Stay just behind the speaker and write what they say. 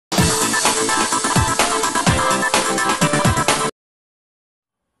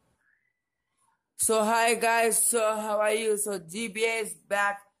So hi guys, so how are you? So GBA is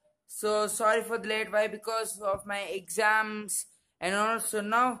back. So sorry for the late. Why? Because of my exams, and also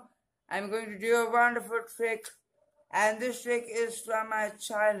now I'm going to do a wonderful trick, and this trick is from my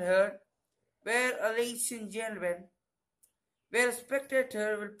childhood, where, ladies and gentlemen, where a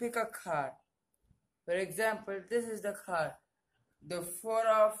spectator will pick a card. For example, this is the card, the Four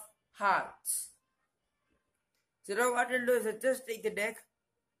of Hearts. So now what I'll do is I'll just take the deck,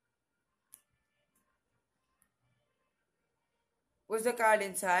 push the card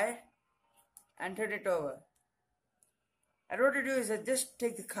inside, and turn it over. And what to do is I just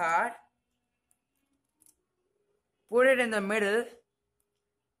take the card, put it in the middle,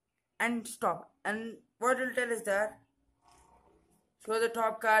 and stop. And what it will tell is that show the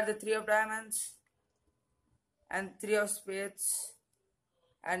top card, the three of diamonds and three of spades,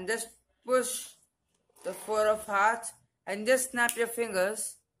 and just push the four of hearts and just snap your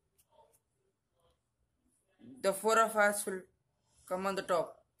fingers. The four of hearts will come on the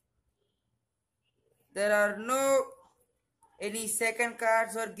top. There are no any second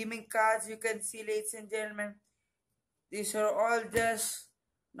cards or gimmick cards you can see, ladies and gentlemen. These are all just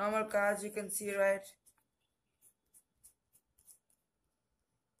normal cards, you can see, right?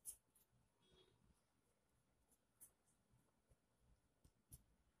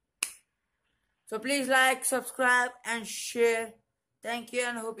 So please like, subscribe and share. Thank you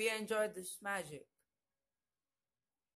and hope you enjoyed this magic.